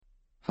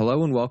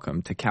Hello and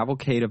welcome to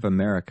Cavalcade of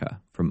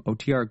America from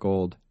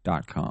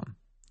OTRGold.com.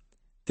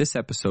 This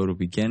episode will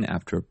begin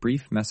after a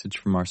brief message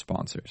from our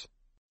sponsors.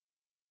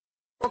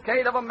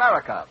 Cavalcade of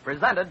America,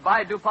 presented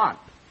by DuPont.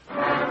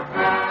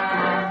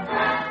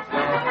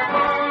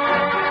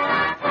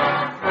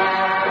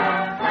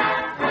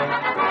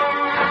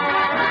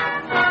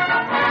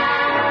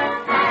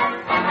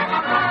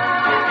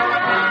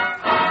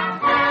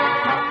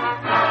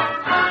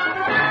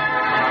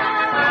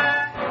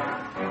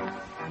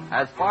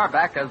 As far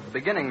back as the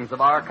beginnings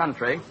of our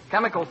country,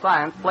 chemical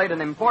science played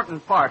an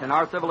important part in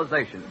our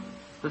civilization.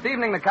 This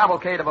evening, the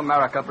Cavalcade of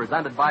America,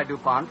 presented by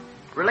DuPont,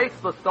 relates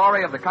the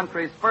story of the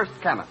country's first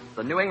chemist,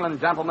 the New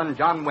England gentleman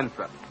John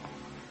Winthrop.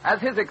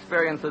 As his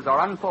experiences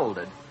are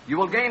unfolded, you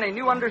will gain a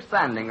new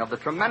understanding of the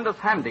tremendous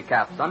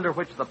handicaps under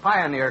which the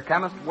pioneer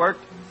chemist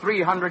worked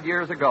 300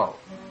 years ago.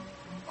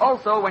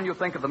 Also, when you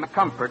think of the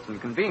comforts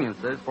and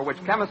conveniences for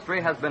which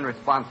chemistry has been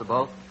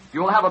responsible,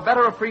 you will have a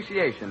better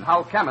appreciation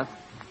how chemists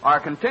are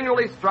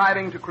continually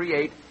striving to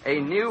create a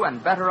new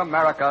and better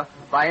America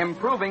by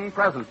improving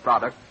present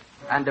products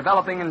and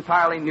developing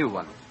entirely new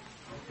ones.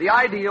 The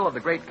ideal of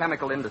the great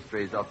chemical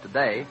industries of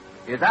today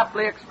is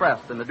aptly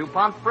expressed in the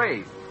DuPont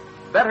phrase,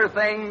 better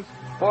things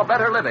for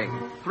better living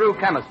through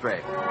chemistry.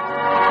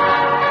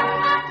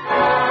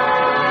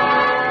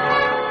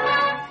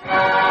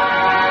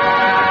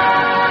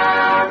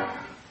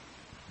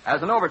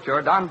 As an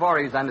overture, Don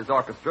Voorhees and his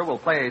orchestra will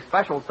play a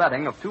special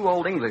setting of two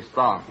old English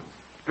songs,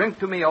 Drink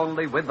to Me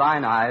Only with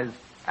Thine Eyes,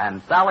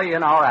 and Sally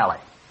in Our Alley.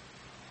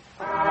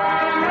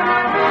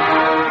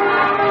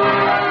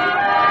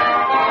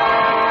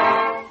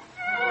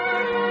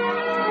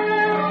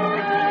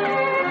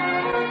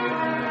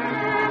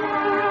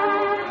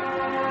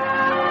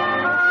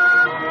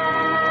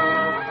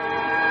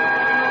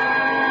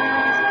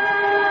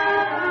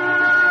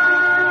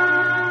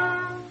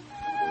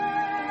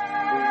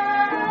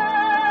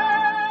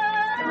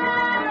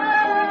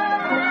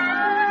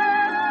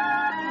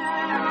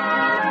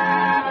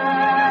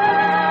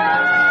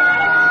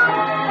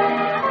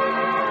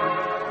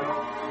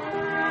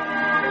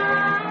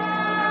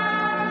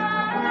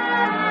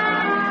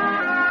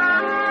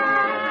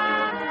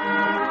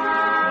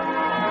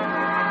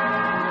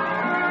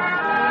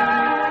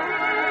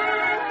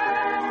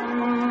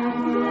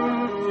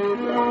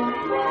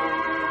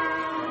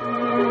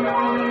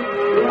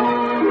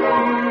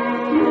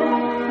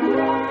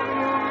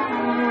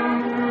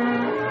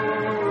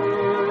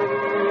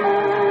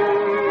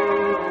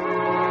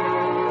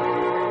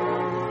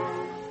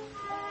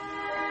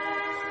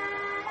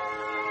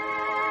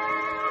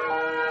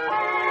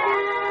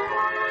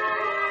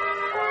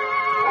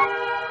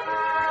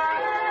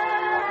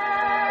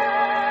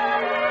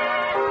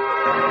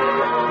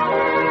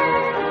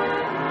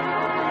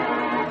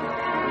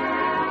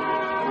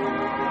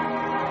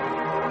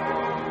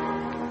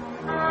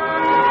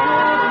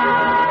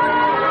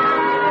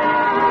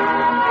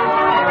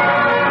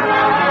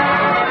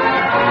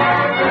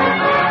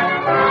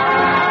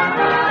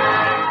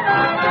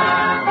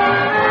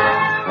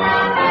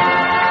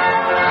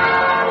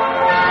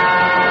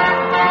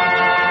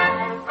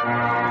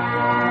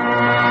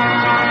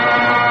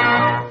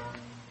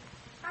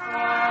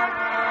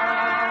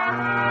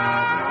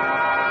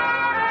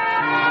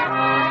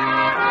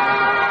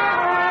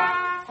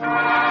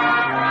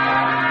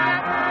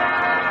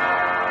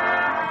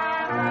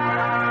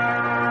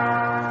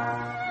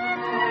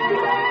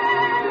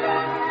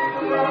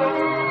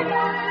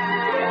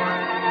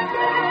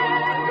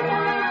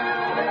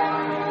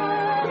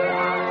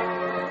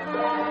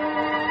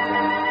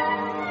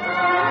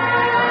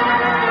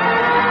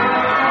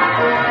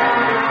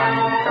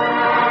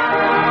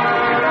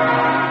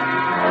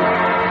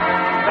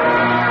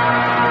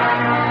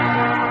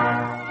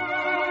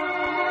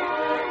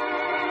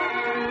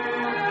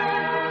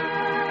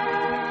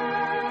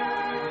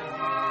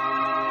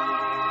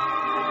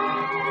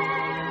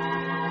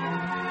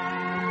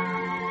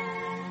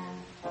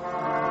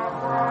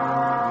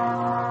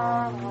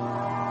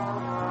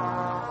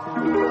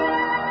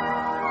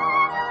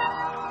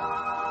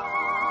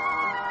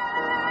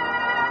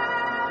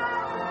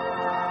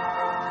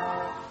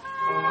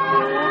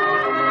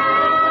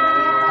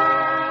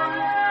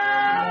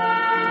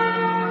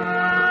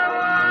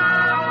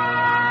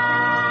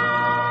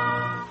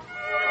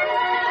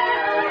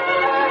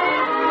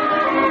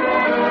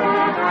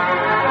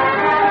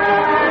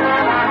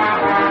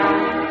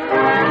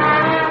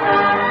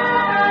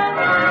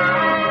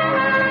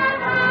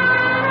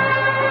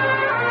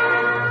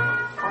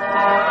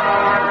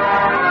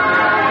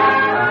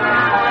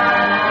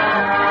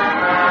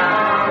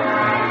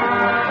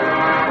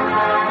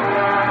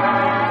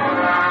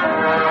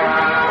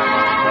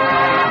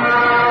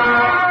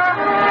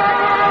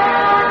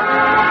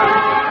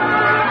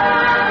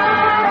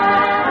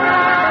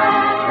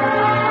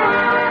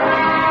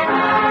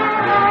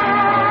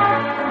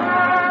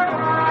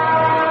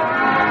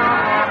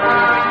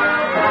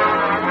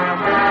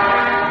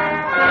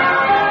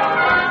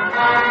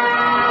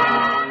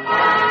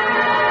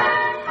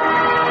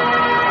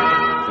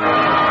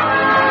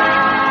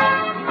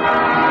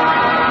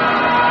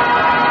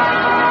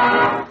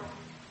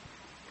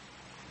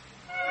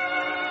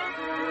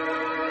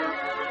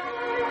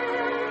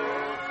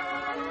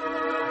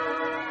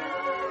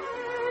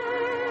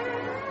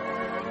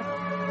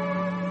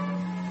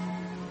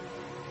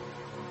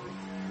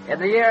 In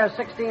the year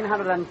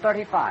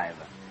 1635,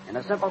 in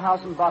a simple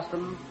house in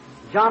Boston,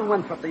 John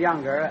Winthrop the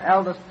Younger,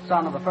 eldest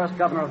son of the first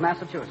governor of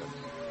Massachusetts,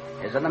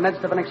 is in the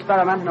midst of an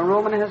experiment in a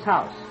room in his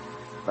house,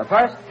 the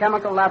first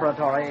chemical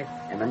laboratory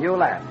in the new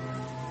land.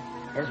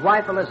 His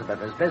wife,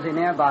 Elizabeth, is busy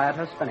nearby at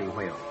her spinning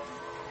wheel.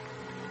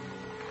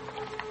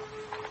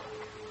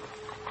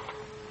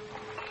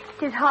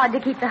 It's hard to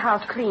keep the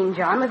house clean,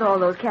 John, with all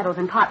those kettles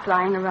and pots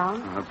lying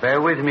around. Oh,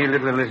 bear with me,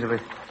 little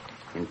Elizabeth.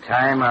 In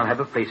time, I'll have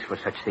a place for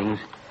such things.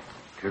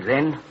 Till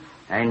then,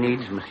 I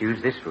needs must use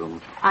this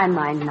room. I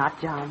mind not,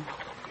 John.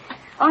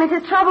 Only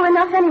 'tis trouble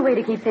enough anyway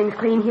to keep things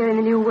clean here in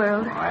the new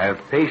world. Oh, I have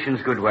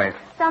patience, good wife.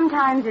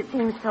 Sometimes it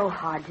seems so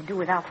hard to do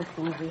without the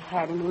things we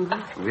had in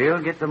England.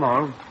 We'll get them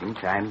all in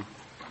time.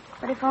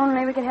 But if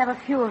only we could have a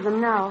few of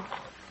them now.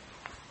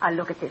 Ah,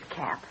 look at this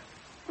cap.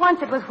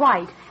 Once it was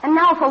white, and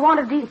now for want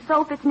of decent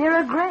soap, it's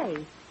nearer gray.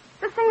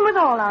 The same with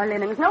all our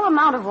linens. No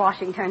amount of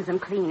washing turns them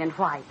clean and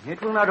white.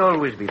 It will not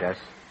always be thus.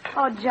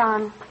 Oh,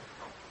 John,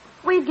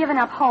 we've given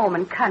up home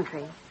and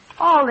country,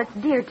 all that's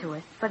dear to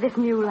us, for this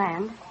new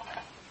land.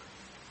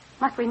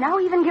 Must we now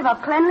even give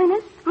up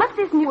cleanliness? Must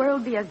this new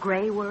world be a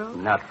gray world?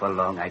 Not for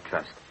long, I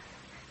trust.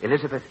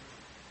 Elizabeth,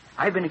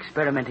 I've been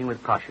experimenting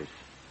with poshers.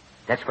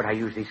 That's what I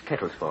use these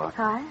kettles for.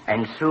 Aye?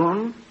 And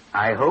soon,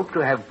 I hope to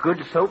have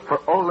good soap for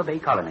all the Bay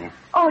Colony.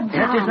 Oh, John.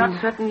 That is not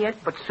certain yet,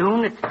 but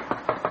soon it...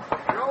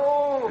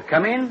 Hello.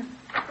 Come in.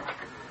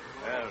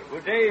 Well,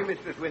 good day,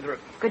 Mistress Winthrop.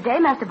 Good day,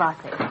 Master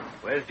Barclay.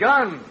 Where's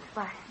John?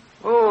 Why,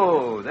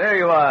 Oh, there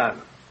you are.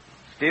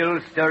 Still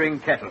stirring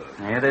kettle.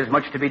 Yeah, there's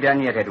much to be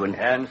done yet, Edwin.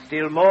 And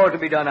still more to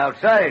be done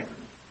outside.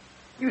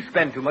 You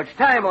spend too much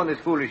time on this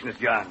foolishness,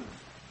 John.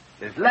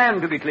 There's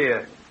land to be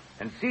cleared,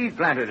 and seed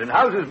planted, and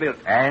houses built.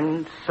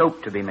 And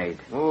soap to be made.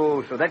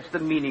 Oh, so that's the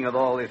meaning of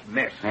all this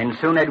mess. And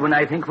soon, Edwin,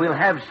 I think we'll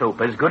have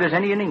soap as good as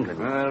any in England.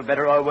 Well,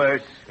 better or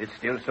worse, it's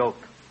still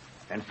soap.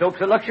 And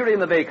soap's a luxury in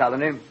the Bay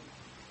Colony.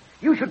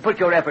 You should put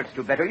your efforts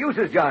to better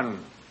uses, John.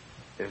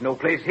 There's no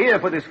place here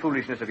for this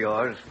foolishness of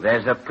yours.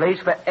 There's a place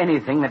for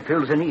anything that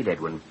fills a need,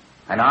 Edwin.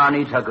 And our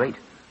needs are great.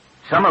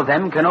 Some of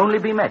them can only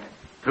be met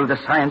through the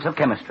science of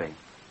chemistry.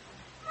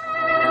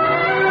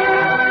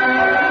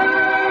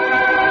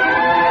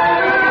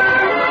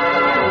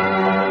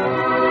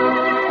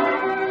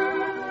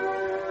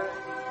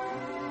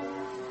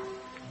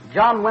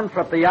 John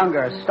Winthrop the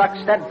Younger stuck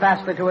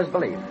steadfastly to his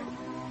belief.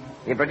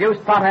 He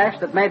produced potash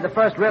that made the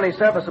first really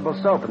serviceable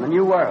soap in the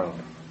New World.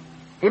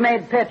 He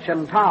made pitch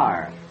and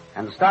tar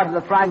and started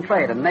the thriving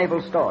trade in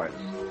naval stores.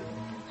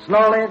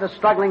 Slowly, the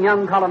struggling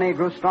young colony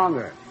grew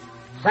stronger,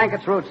 sank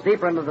its roots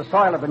deeper into the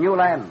soil of the new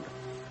land.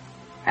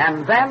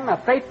 And then a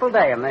fateful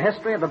day in the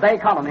history of the Bay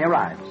Colony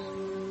arrives.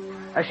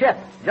 A ship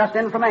just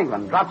in from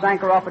England drops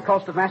anchor off the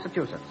coast of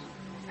Massachusetts,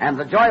 and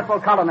the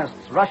joyful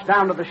colonists rush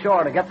down to the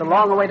shore to get the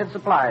long-awaited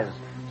supplies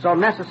so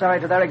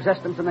necessary to their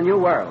existence in the New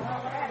World.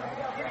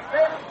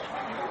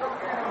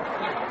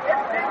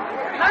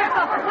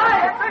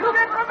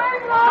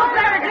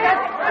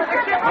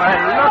 Why,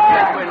 look,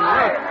 Edwin,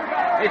 look.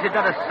 Is it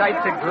not a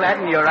sight to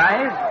gladden your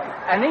eyes?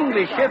 An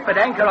English ship at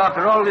anchor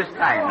after all this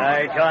time.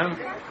 Aye, John.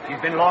 She's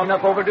been long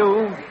enough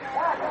overdue.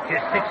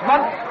 'Tis 6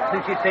 months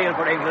since she sailed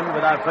for England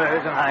with our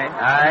furs and hides.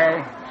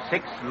 Aye,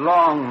 6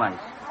 long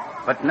months.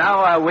 But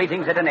now our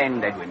waiting's at an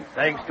end, Edwin.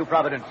 Thanks to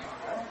Providence.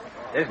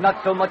 There's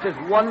not so much as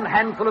one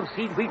handful of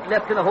seed wheat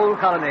left in the whole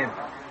colony.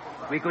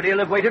 We could ill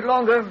have waited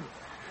longer.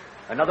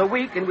 Another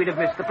week and we'd have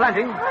missed the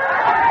planting. But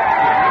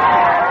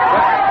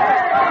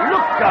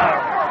look,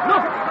 Charles,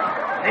 look!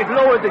 They've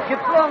lowered the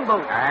ship's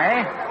longboat.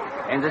 Aye,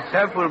 and the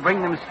surf will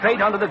bring them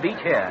straight onto the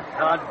beach here.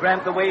 God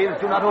grant the waves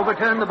do not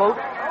overturn the boat.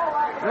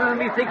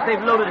 Methinks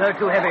they've loaded her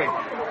too heavy.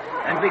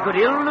 And we could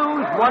ill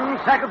lose one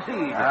sack of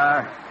seed.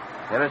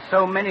 There are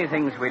so many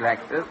things we lack.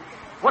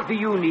 What do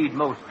you need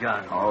most,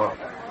 John? Oh,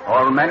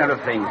 all manner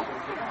of things.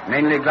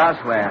 Mainly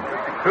glassware,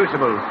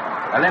 crucibles,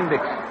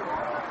 alembics,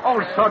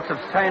 all sorts of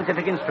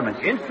scientific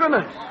instruments.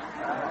 Instruments?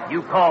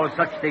 You call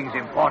such things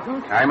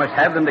important? I must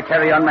have them to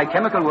carry on my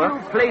chemical work.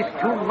 You place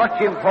too much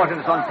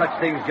importance on such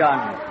things,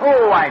 John.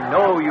 Oh, I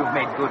know you've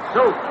made good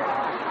soap,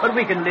 but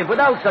we can live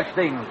without such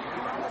things.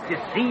 'Tis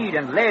seed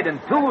and lead and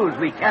tools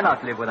we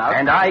cannot live without.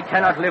 And I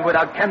cannot live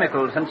without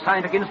chemicals and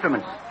scientific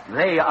instruments.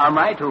 They are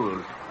my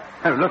tools.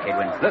 Look,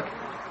 Edwin, look.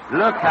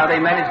 Look how they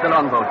manage the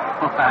longboat.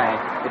 Why,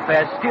 it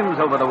bears skims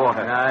over the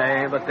water.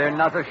 Aye, but they're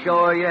not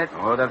ashore yet.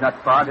 Oh, they've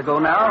not far to go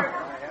now.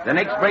 The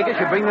next breaker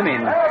should bring them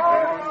in.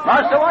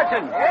 Master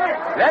Watson,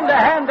 lend a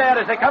hand there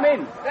as they come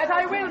in. That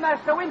I will,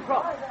 Master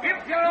Winthrop. Give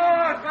your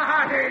oars, my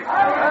hearties.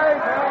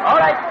 All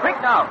right, quick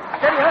now.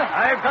 Steady her.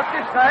 I've got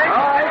this time.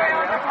 All right.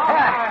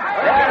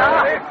 There you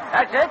are.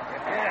 That's it.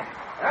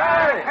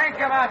 Thank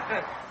you,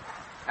 Master.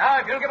 Now,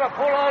 if you'll give a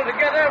pull all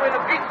together with the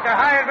beach to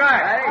high and dry.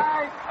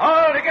 Aye.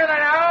 All together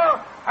now.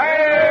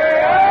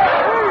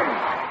 Hey!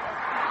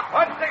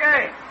 Once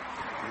again.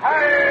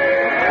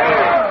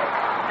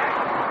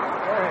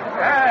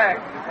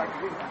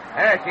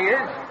 There she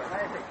is.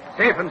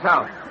 Safe and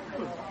sound.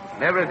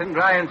 And everything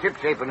dry and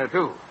ship-shape in her,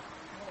 too.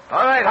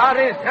 All right,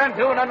 hearties, turn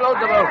to and unload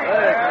the boat.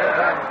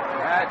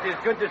 That's It is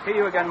good to see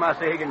you again,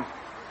 Master Higgins.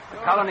 The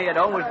colony had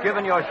almost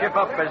given your ship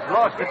up as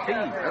lost at sea.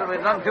 Well,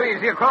 we've none too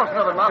easy across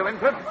another, Master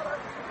Winthrop.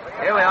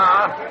 Here we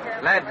are.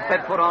 Glad to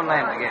set foot on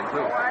land again,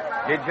 too.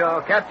 Did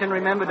your captain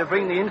remember to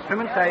bring the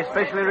instruments I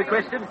specially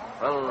requested?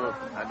 Well,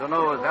 I don't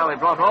know as how he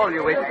brought all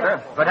you wished,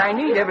 sir. But I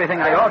need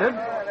everything I ordered.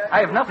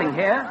 I have nothing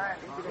here.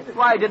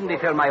 Why didn't he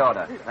fill my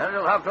order? Well,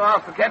 you'll have to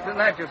ask the captain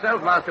that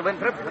yourself, Master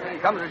Winthrop, when he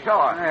comes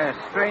ashore.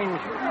 Strange.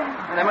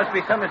 There must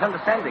be some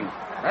misunderstanding.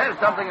 There's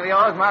something of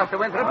yours, Master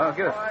Winthrop. Oh,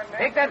 good.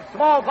 Take that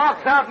small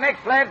box out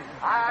next, lad.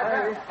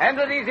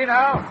 Handle it easy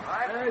now.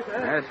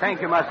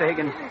 Thank you, Master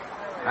Higgins.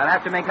 I'll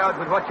have to make out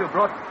with what you've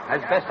brought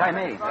as best I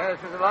may. Yes,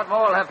 there's a lot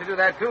more. I'll have to do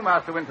that, too,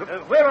 Master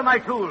Winthrop. Where are my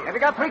tools? Have you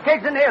got 3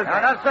 kegs and nails?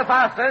 Now, not so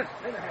fast, sir.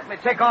 Let me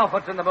check off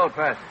what's in the boat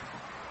first.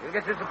 You'll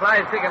get your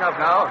supplies thick enough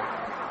now.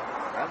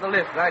 Have the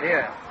list right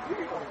here.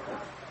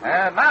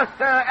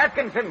 Master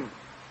Atkinson,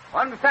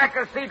 1 sack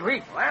of seed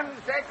wheat. 1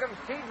 sack of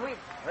seed wheat.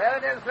 There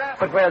it is, sir.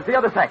 But where's the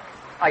other sack?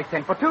 I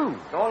sent for 2.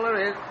 That's all there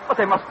is. But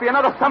there must be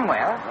another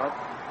somewhere. Nope.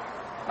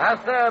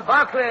 Master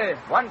Barkley,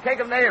 1 keg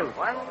of nails.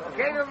 1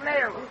 keg of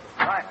nails.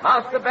 Right.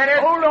 Master Bennett.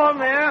 Hold on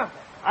there.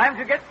 I'm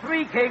to get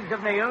 3 kegs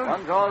of nails.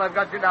 One's all I've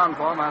got you down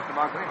for, Master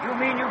Barkley. You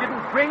mean you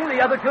didn't bring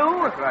the other 2?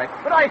 That's right.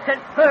 But I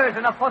sent furs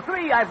enough for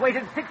 3. I've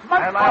waited 6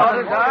 months And my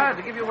orders are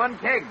to give you 1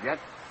 keg.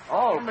 That's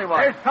all. Only one.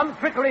 There's some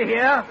trickery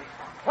here.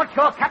 What's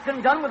your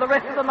captain done with the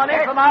rest of the money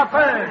from our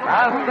furs?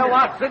 Master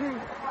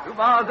Watson, 2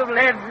 bars of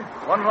lead,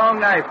 1 long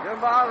knife. 2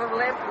 bars of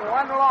lead,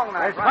 1 long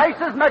knife. There's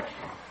twice as much.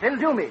 Still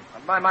do me.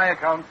 Not by my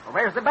account. Well,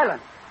 where's the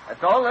balance?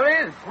 That's all there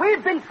is.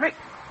 We've been tricked.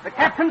 The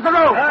captain's a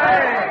rogue.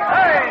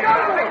 Hey!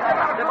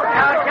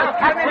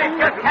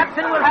 Your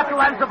captain will have to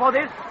answer for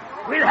this.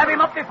 We'll have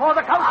him up before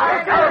the council.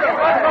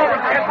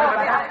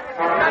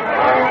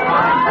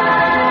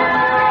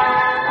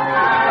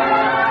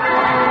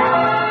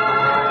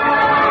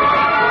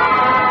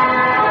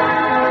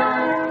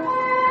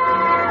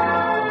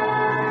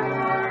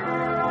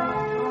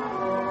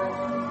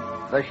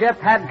 The ship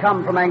had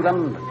come from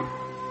England,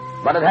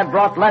 but it had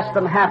brought less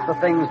than half the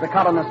things the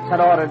colonists had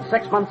ordered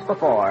 6 months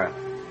before,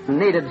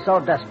 needed so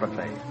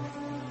desperately.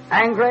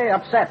 Angry,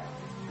 upset,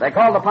 they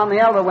called upon the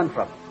elder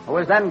Winthrop, who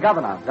was then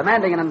governor,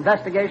 demanding an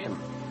investigation.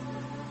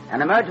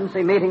 An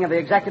emergency meeting of the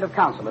Executive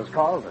Council is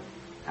called,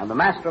 and the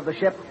master of the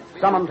ship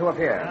summoned to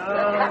appear.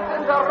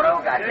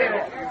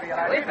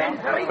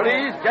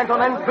 Please,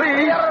 gentlemen,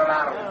 please.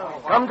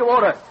 Come to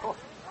order.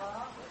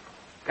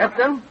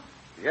 Captain?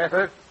 Yes,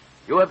 sir.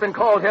 You have been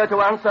called here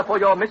to answer for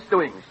your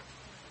misdoings.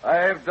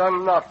 I've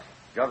done naught,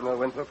 Governor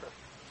Winthrop.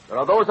 There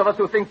are those of us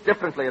who think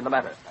differently in the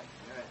matter.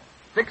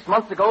 6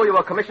 months ago, you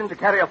were commissioned to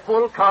carry a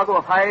full cargo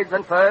of hides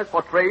and furs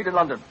for trade in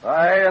London.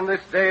 Aye, and this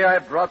day I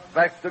brought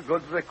back the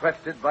goods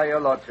requested by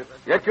your lordship.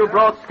 Yet you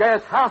brought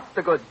scarce half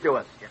the goods to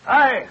us.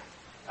 I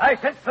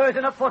sent furs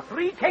enough for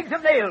 3 kegs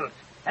of nails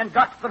and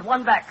got but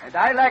 1 back. And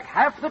I lack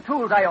half the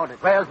tools I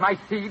ordered. Where's my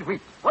seed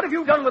wheat? What have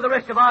you done with the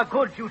rest of our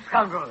goods, you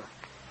scoundrel?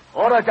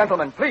 Order,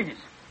 gentlemen, please.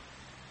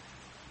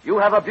 You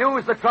have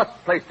abused the trust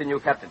placed in you,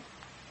 Captain.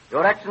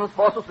 Your actions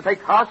force us to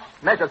take harsh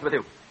measures with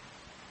you.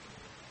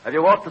 Have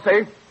you aught to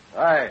say?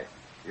 Aye,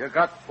 you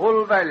got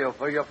full value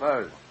for your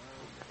furs.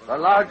 The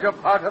larger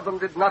part of them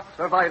did not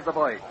survive the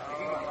voyage.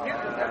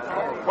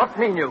 What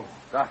mean you?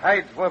 The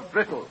hides were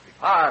brittle,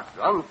 hard,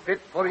 unfit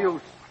for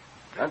use,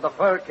 and the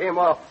fur came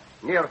off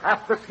near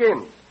half the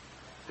skins.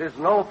 'Tis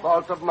no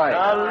fault of mine.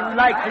 A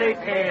likely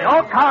tale.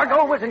 Your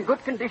cargo was in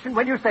good condition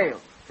when you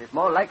sailed. It's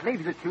more likely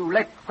that you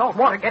let salt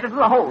water get into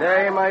the hold.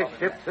 Nay, my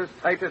ship's as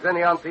tight as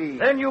any on sea.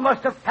 Then you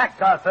must have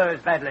packed our furs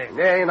badly.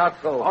 Nay, not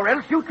so. Or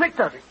else you tricked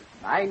us.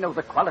 I know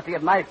the quality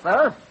of my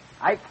furs.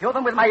 I cure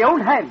them with my own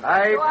hands.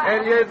 I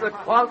tell you, the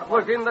fault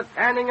was in the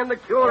tanning and the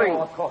curing.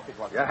 Oh, of course it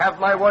was. You have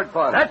my word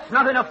for it. That's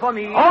not enough for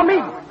me. Or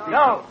me.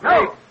 No.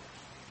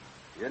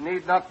 You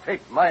need not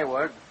take my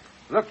word.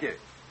 Look here.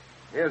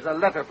 Here's a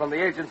letter from the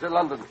agents in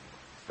London.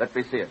 Let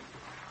me see it.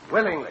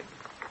 Willingly.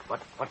 What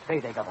say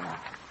they, Governor?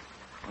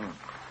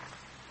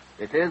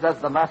 It is as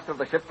the master of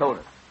the ship told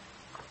us.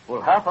 Full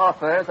half our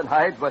furs and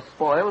hides were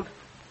spoiled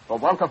for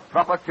want of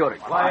proper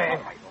curing. Why,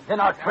 then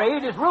our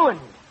trade is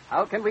ruined.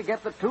 How can we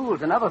get the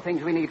tools and other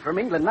things we need from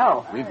England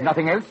now? We've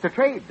nothing else to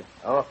trade.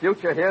 Our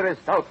future here is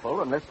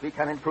doubtful unless we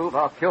can improve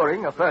our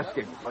curing of fur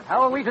skins. But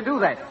how are we to do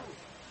that?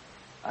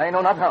 I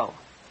know not how.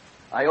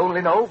 I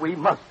only know we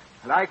must.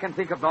 And I can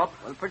think of naught.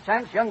 Well,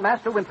 perchance young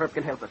Master Winthrop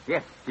can help us.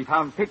 Yes, he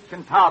found pitch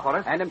and tar for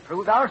us. And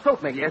improved our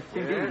soap making. Yes,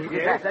 indeed.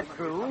 Yes, that's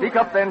true. Speak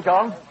up then,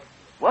 John.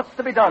 What's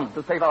to be done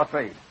to save our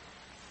trade?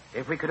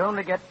 If we could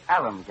only get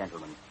alum,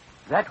 gentlemen.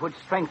 That would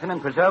strengthen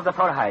and preserve the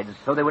fur hides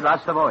so they would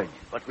last the voyage.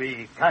 But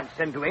we can't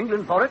send to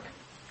England for it.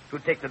 It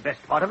would take the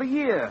best part of a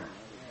year.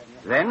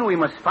 Then we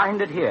must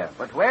find it here.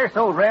 But where's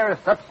so rare a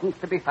substance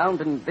to be found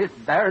in this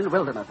barren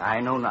wilderness? I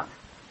know not.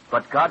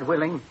 But God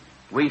willing,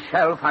 we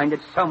shall find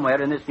it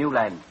somewhere in this new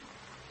land.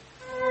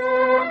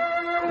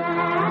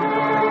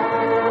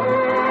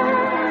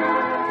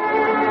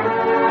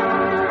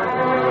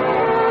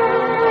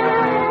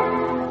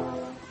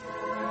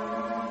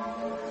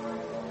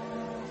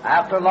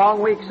 After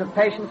long weeks of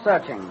patient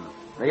searching,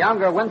 The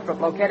younger Winthrop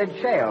located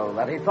shale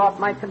that he thought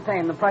might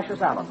contain the precious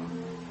alum.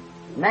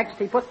 Next,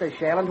 he put this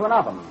shale into an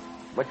oven,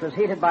 which was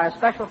heated by a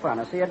special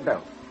furnace he had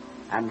built,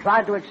 and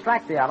tried to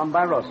extract the alum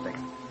by roasting.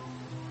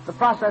 The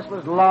process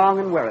was long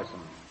and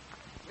wearisome.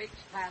 Weeks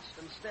passed,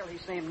 and still he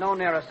seemed no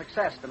nearer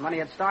success than when he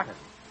had started.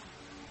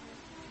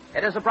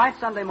 It is a bright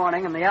Sunday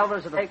morning, and the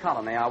elders of the Bay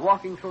Colony are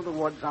walking through the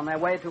woods on their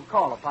way to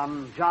call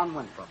upon John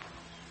Winthrop.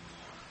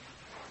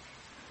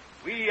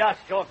 We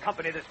asked your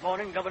company this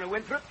morning, Governor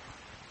Winthrop,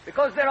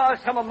 because there are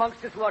some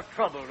amongst us who are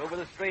troubled over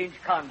the strange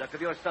conduct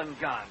of your son,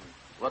 John.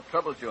 What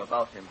troubles you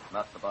about him,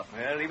 Master Barton?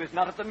 Well, he was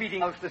not at the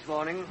meeting house this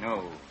morning.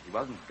 No, he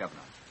wasn't,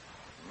 Governor.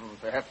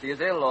 Perhaps he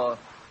is ill, or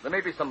there may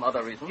be some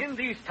other reason. In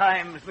these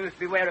times, we must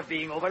beware of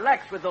being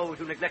overlax with those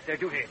who neglect their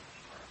duty.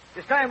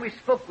 This time we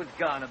spoke with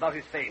John about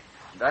his faith.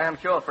 And I am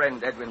sure,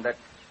 friend Edwin, that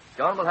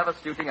John will have a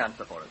suiting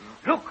answer for us.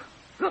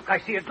 Look, I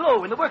see a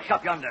glow in the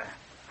workshop yonder.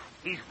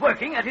 He's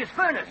working at his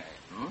furnace.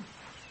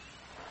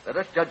 Let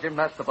us judge him,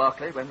 Master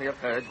Barclay, when we have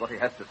heard what he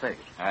has to say.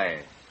 Aye.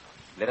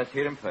 Let us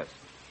hear him first.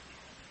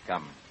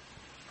 Come.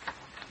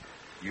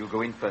 You go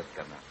in first,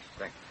 Governor.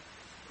 Thanks.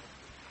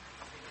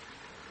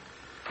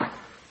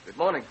 Good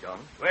morning, John.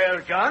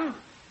 Well, John,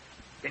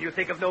 can you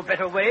think of no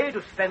better way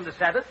to spend the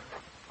Sabbath?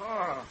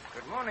 Oh,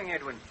 good morning,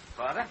 Edwin.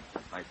 Father?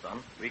 My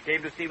son. We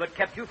came to see what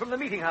kept you from the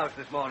meeting house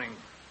this morning.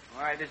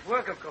 Why, this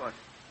work, of course.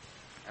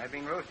 I've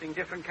been roasting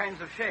different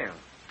kinds of shale.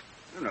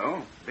 You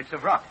know, bits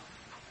of rock.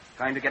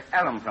 Trying to get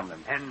alum from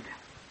them. And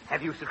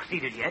have you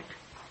succeeded yet?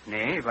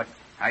 Nay, but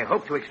I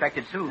hope to extract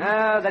it soon.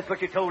 That's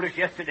what you told us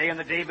yesterday and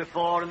the day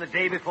before and the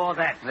day before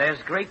that.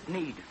 There's great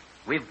need.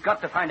 We've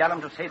got to find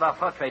alum to save our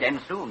fur trade, and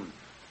soon.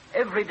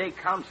 Every day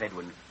counts,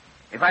 Edwin.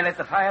 If I let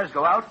the fires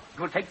go out, it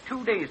will take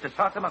 2 days to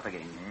start them up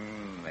again.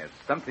 There's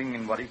something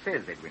in what he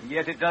says, Edwin.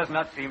 Yet it does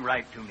not seem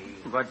right to me.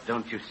 But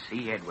don't you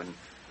see, Edwin?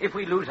 If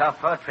we lose our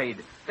fur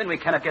trade, then we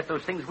cannot get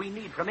those things we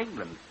need from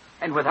England.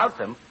 And without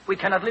them, we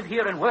cannot live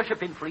here and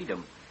worship in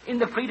freedom. In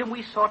the freedom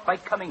we sought by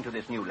coming to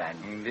this new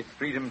land. This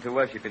freedom to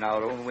worship in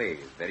our own way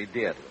is very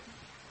dear to us.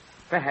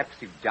 Perhaps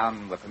if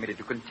John were permitted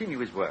to continue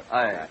his work.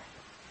 Aye.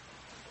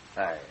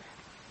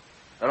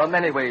 There are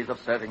many ways of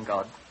serving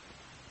God.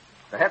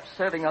 Perhaps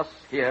serving us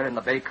here in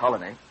the Bay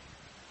Colony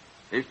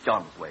is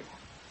John's way.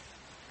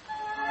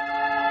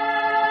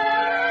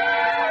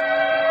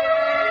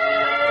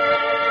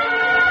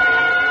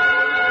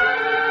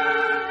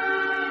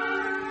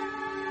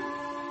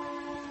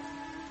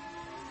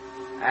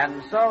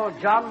 And so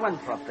John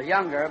Winthrop, the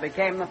younger,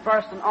 became the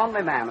first and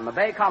only man in the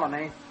Bay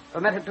Colony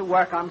permitted to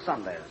work on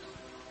Sundays.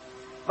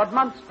 But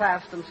months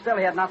passed, and still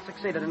he had not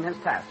succeeded in his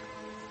task.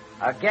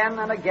 Again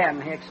and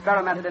again, he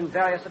experimented in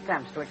various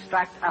attempts to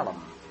extract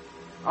alum,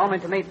 only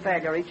to meet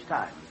failure each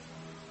time.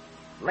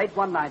 Late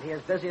one night, he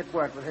is busy at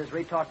work with his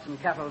retorts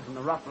and kettles in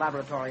the rough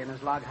laboratory in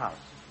his log house.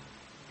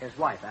 His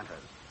wife enters.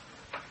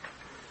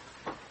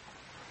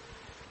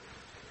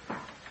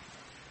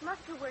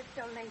 Must you work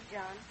so late,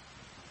 John?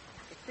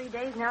 It's 3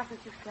 days now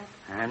since you've slept.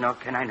 Nor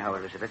can I now,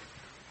 Elizabeth.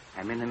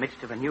 I'm in the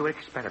midst of a new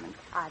experiment.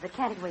 But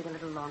can't it wait a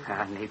little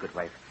longer? Nay, good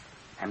wife.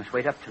 I must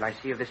wait up till I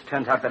see if this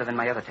turns out better than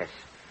my other tests.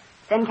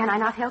 Then can I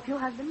not help you,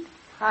 husband?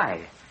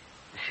 Aye.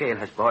 The shale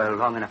has boiled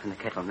long enough in the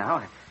kettle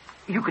now.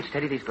 You could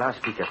steady these glass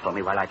beakers for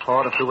me while I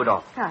pour the fluid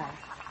off. Aye.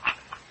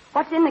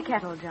 What's in the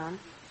kettle, John?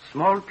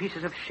 Small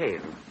pieces of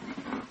shale.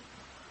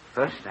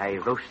 First, I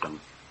roast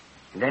them,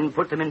 and then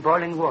put them in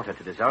boiling water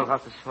to dissolve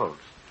out the salts.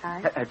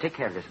 Aye. Take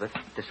care, Elizabeth.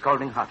 They're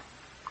scalding hot.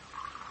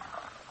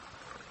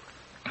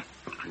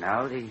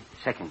 Now the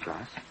second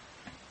glass.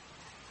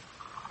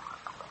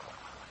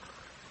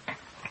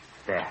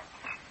 There.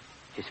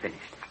 It's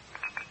finished.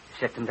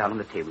 Set them down on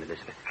the table,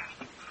 Elizabeth.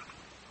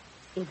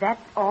 Is that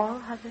all,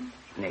 husband?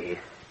 Nay.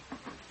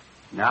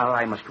 Now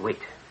I must wait.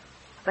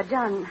 But,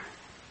 John,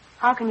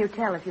 how can you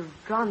tell if you've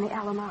drawn the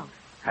alum out?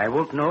 I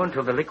won't know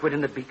until the liquid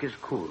in the beakers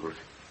cools.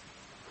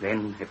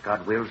 Then, if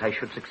God wills I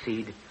should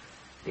succeed,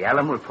 the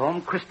alum will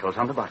form crystals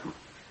on the bottom.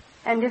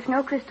 And if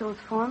no crystals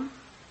form?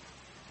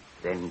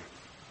 Then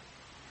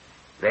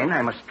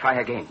I must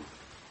try again.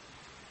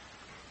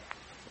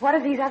 What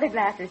are these other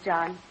glasses,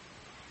 John?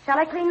 Shall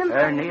I clean them?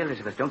 Nay,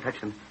 Elizabeth, don't touch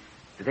them.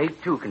 They,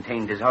 too,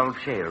 contain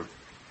dissolved shale.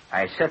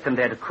 I set them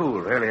there to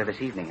cool earlier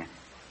this evening.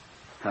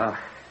 Oh,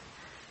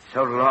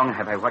 so long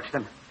have I watched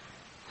them.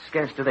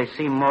 Scarce do they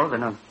seem more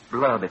than a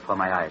blur before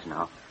my eyes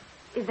now.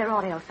 Is there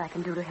aught else I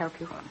can do to help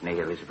you? Oh, nay,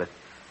 Elizabeth.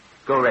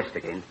 Go rest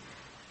again.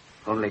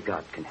 Only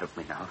God can help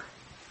me now.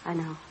 I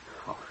know.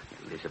 Oh,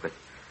 Elizabeth,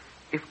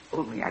 if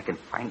only I can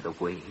find the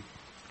way.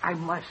 I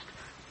must.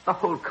 The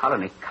whole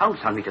colony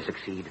counts on me to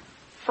succeed.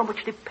 So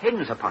much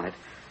depends upon it.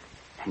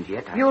 And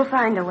yet You'll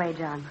find a way,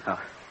 John.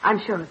 Oh. I'm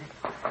sure of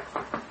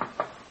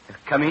it.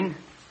 Come in.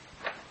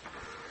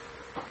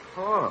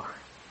 Oh,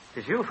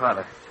 it's you,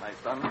 Father. My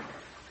son,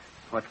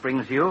 What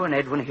brings you and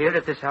Edwin here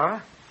at this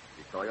hour?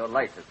 we saw your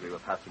light as we were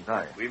passing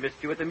by. We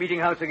missed you at the meeting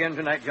house again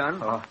tonight,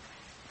 John. Oh,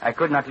 I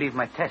could not leave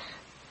my tests.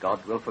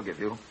 God will forgive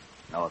you.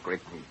 Now a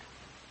great need.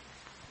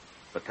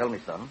 But tell me,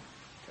 son,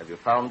 have you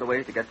found a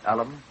way to get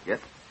alum yet?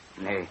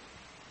 Nay.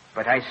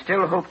 But I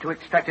still hope to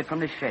extract it from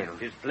this shale.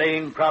 Tis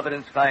plain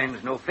Providence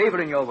finds no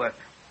favor in your work.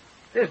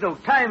 There's no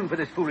time for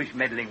this foolish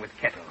meddling with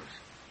kettles.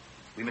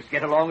 We must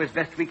get along as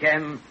best we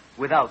can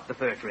without the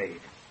fur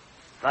trade.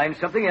 Find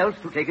something else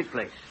to take its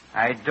place.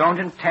 I don't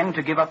intend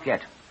to give up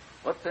yet.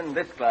 What's in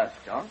this glass,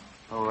 John?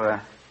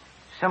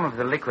 Some of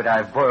the liquid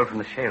I've boiled from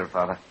the shale,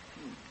 Father.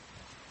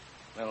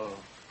 Well,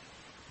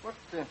 what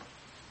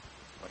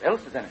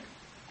else is in it?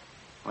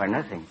 Why,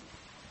 nothing.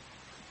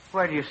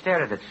 Why do you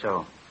stare at it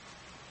so?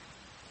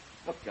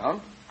 Look,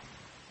 John.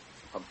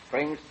 Some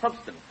strange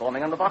substance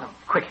forming on the bottom.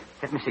 Quick,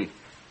 let me see.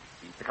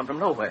 Seems to come from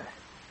nowhere.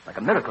 Like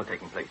a miracle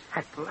taking place.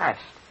 At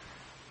last.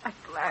 At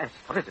last.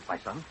 What is it, my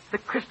son? The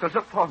crystals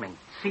are forming.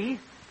 See?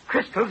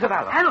 Crystals of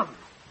alum.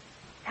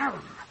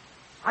 Alum.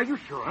 Are you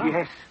sure?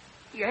 Yes.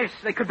 Yes,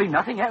 there could be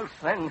nothing else.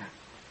 Then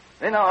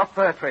our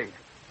fur trade,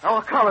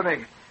 our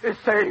colony, is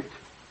saved.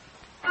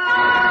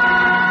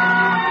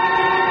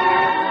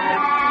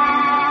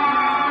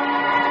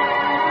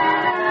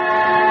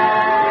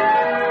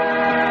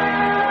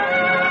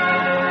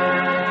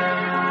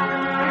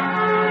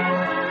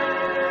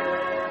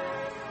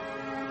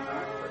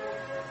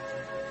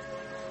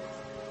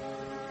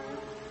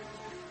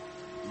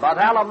 But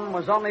alum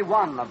was only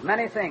one of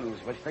many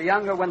things which the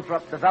younger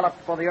Winthrop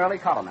developed for the early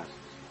colonists,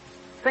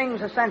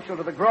 things essential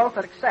to the growth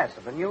and success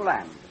of the new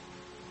land.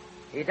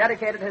 He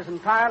dedicated his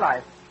entire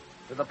life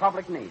to the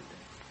public need.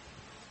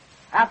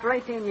 After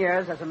 18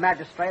 years as a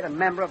magistrate and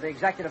member of the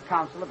Executive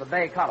Council of the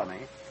Bay Colony,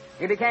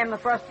 he became the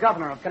first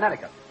governor of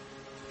Connecticut.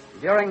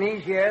 During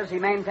these years, he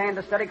maintained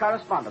a steady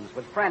correspondence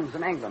with friends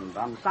in England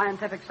on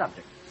scientific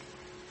subjects.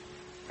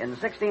 In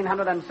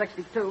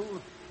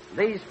 1662,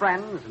 these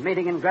friends,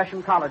 meeting in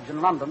Gresham College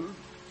in London,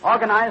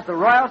 organized the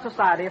Royal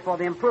Society for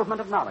the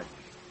Improvement of Knowledge.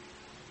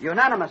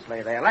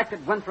 Unanimously, they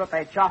elected Winthrop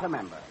a charter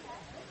member.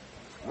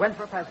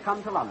 Winthrop has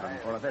come to London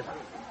for a visit.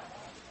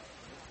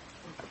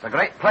 It's a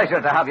great pleasure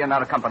to have you in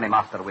our company,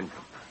 Master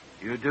Winthrop.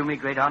 You do me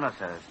great honor,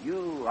 sir.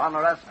 You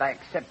honor us by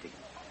accepting.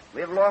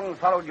 We've long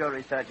followed your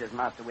researches,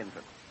 Master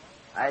Winthrop.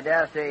 I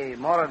dare say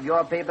more of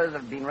your papers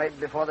have been read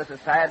before the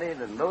Society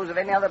than those of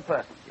any other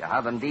person. You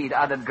have indeed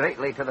added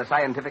greatly to the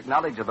scientific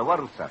knowledge of the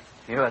world, sir.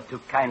 You are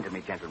too kind to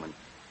me, gentlemen.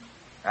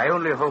 I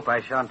only hope I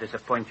shan't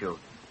disappoint you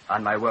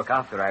on my work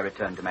after I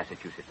return to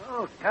Massachusetts.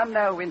 Oh, come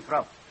now,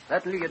 Winthrop.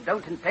 Certainly you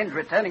don't intend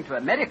returning to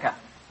America.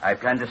 I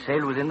plan to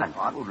sail within them.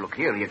 Oh, look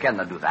here, you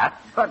cannot do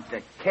that. But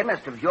a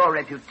chemist of your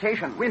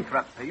reputation,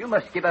 Winthrop, you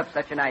must give up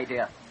such an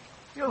idea.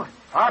 You're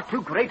far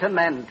too great a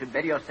man to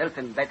bury yourself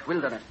in that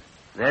wilderness.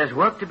 There's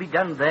work to be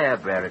done there,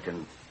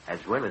 Brereton,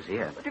 as well as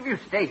here. But if you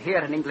stay here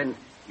in England,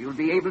 you'll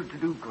be able to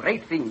do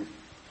great things.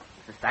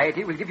 The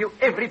Society will give you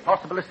every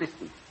possible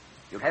assistance.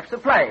 You'll have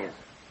supplies,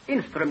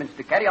 instruments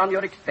to carry on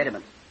your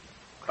experiments.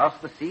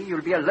 Across the sea,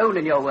 you'll be alone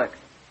in your work.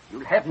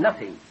 You'll have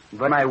nothing.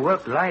 But my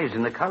work lies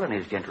in the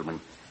colonies,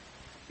 gentlemen.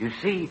 You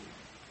see,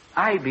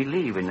 I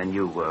believe in the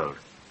New World.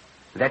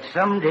 That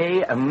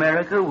someday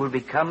America will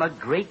become a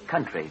great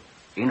country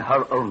in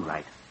her own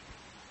right.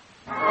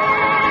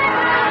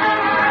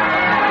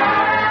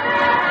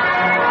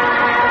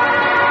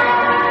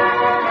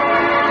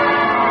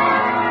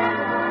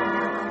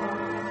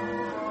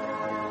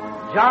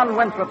 John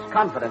Winthrop's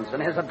confidence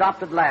in his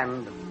adopted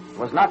land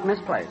was not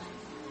misplaced.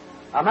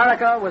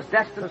 America was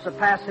destined to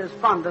surpass his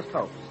fondest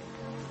hopes,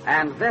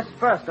 and this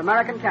first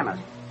American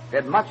chemist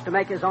did much to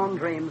make his own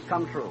dreams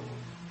come true.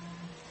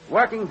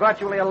 Working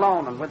virtually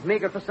alone and with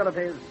meager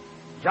facilities,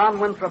 John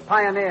Winthrop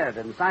pioneered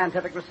in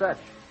scientific research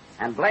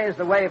and blazed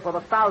the way for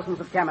the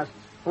thousands of chemists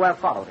who have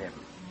followed him.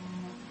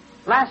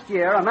 Last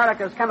year,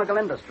 America's chemical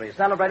industry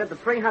celebrated the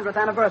 300th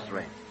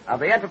anniversary of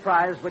the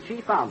enterprise which he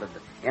founded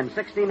in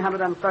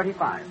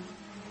 1635.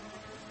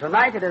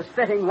 Tonight it is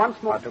fitting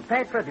once more to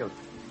pay tribute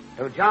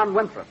to John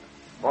Winthrop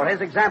for his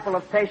example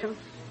of patience,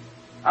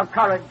 of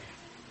courage,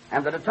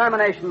 and the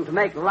determination to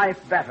make life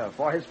better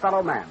for his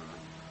fellow man.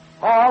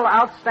 All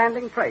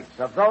outstanding traits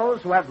of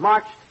those who have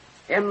marched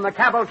in the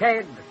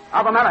cavalcade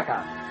of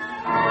America.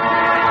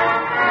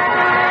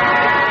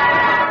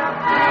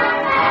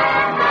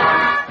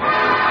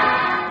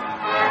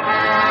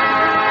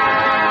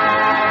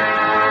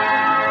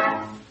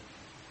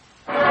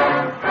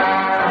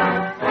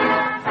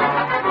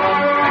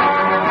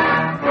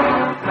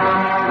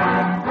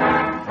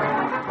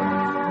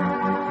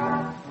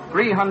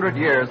 300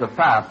 years have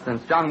passed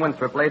since John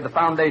Winthrop laid the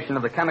foundation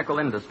of the chemical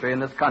industry in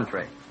this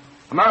country.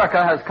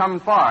 America has come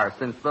far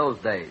since those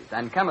days,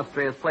 and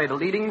chemistry has played a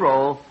leading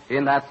role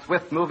in that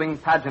swift-moving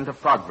pageant of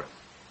progress.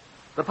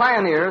 The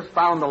pioneers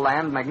found the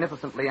land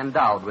magnificently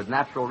endowed with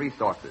natural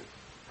resources,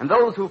 and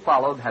those who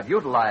followed have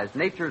utilized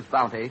nature's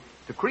bounty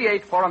to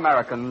create for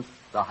Americans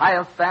the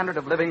highest standard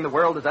of living the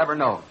world has ever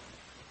known.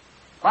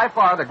 By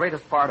far, the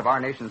greatest part of our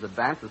nation's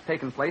advance has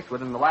taken place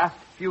within the last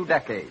few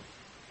decades.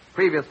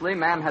 Previously,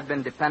 man had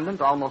been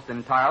dependent almost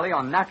entirely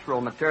on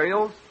natural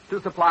materials to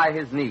supply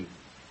his needs.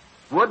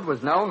 Wood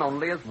was known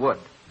only as wood.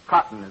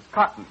 Cotton as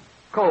cotton.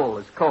 Coal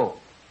as coal.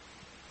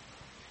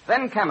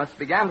 Then chemists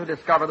began to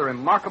discover the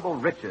remarkable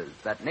riches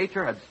that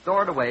nature had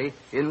stored away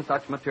in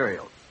such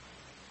materials.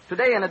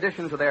 Today, in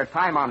addition to their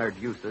time-honored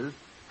uses,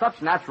 such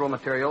natural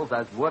materials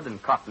as wood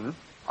and cotton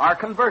are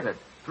converted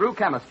through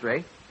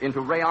chemistry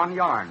into rayon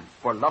yarn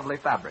for lovely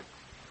fabrics,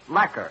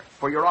 lacquer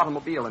for your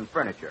automobile and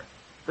furniture,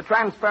 the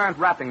transparent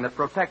wrapping that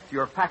protects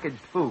your packaged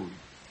foods,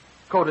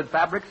 coated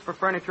fabrics for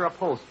furniture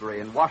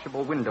upholstery and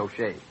washable window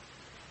shades,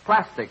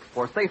 plastics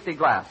for safety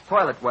glass,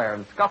 toiletware,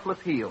 and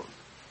scuffless heels,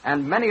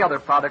 and many other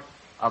products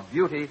of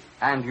beauty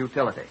and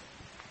utility.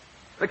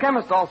 The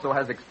chemist also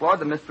has explored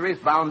the mysteries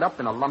bound up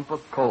in a lump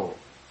of coal.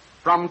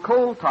 From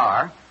coal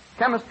tar,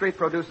 chemistry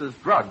produces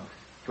drugs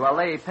to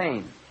allay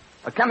pain,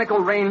 a chemical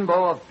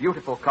rainbow of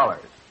beautiful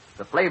colors,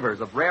 the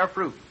flavors of rare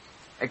fruits,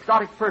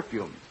 exotic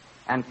perfumes,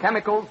 and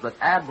chemicals that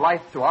add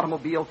life to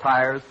automobile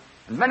tires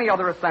and many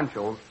other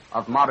essentials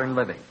of modern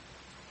living.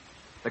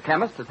 The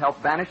chemist has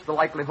helped banish the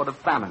likelihood of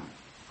famine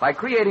by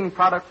creating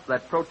products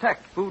that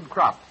protect food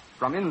crops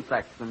from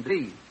insects and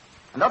disease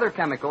and other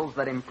chemicals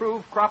that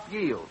improve crop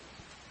yields.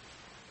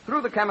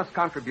 Through the chemist's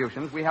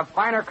contributions, we have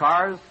finer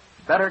cars,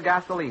 better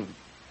gasoline.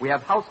 We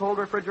have household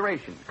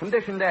refrigeration,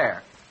 conditioned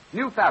air,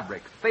 new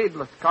fabrics,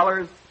 fadeless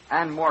colors,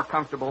 and more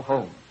comfortable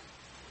homes.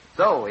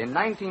 So, in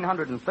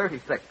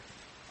 1936,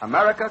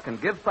 America can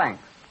give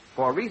thanks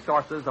for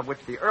resources of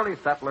which the early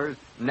settlers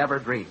never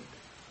dreamed.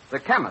 The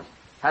chemist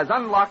has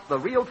unlocked the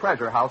real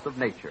treasure house of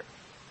nature.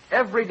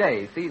 Every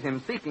day sees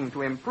him seeking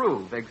to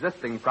improve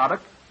existing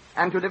products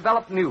and to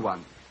develop new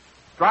ones,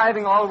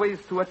 striving always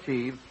to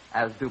achieve,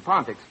 as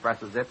DuPont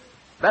expresses it,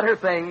 better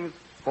things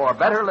for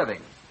better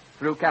living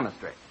through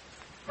chemistry.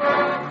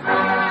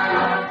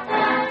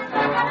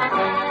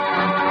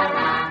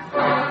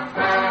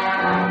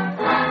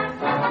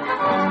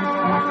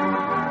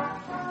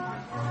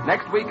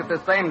 Next week at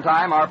this same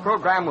time, our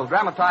program will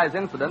dramatize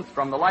incidents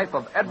from the life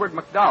of Edward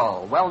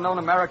McDowell, well-known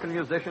American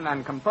musician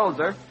and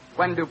composer,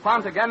 when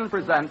DuPont again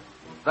presents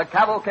The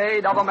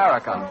Cavalcade of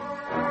America.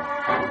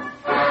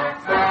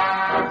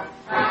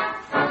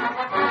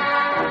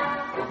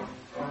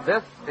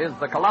 This is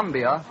the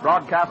Columbia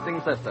Broadcasting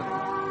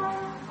System.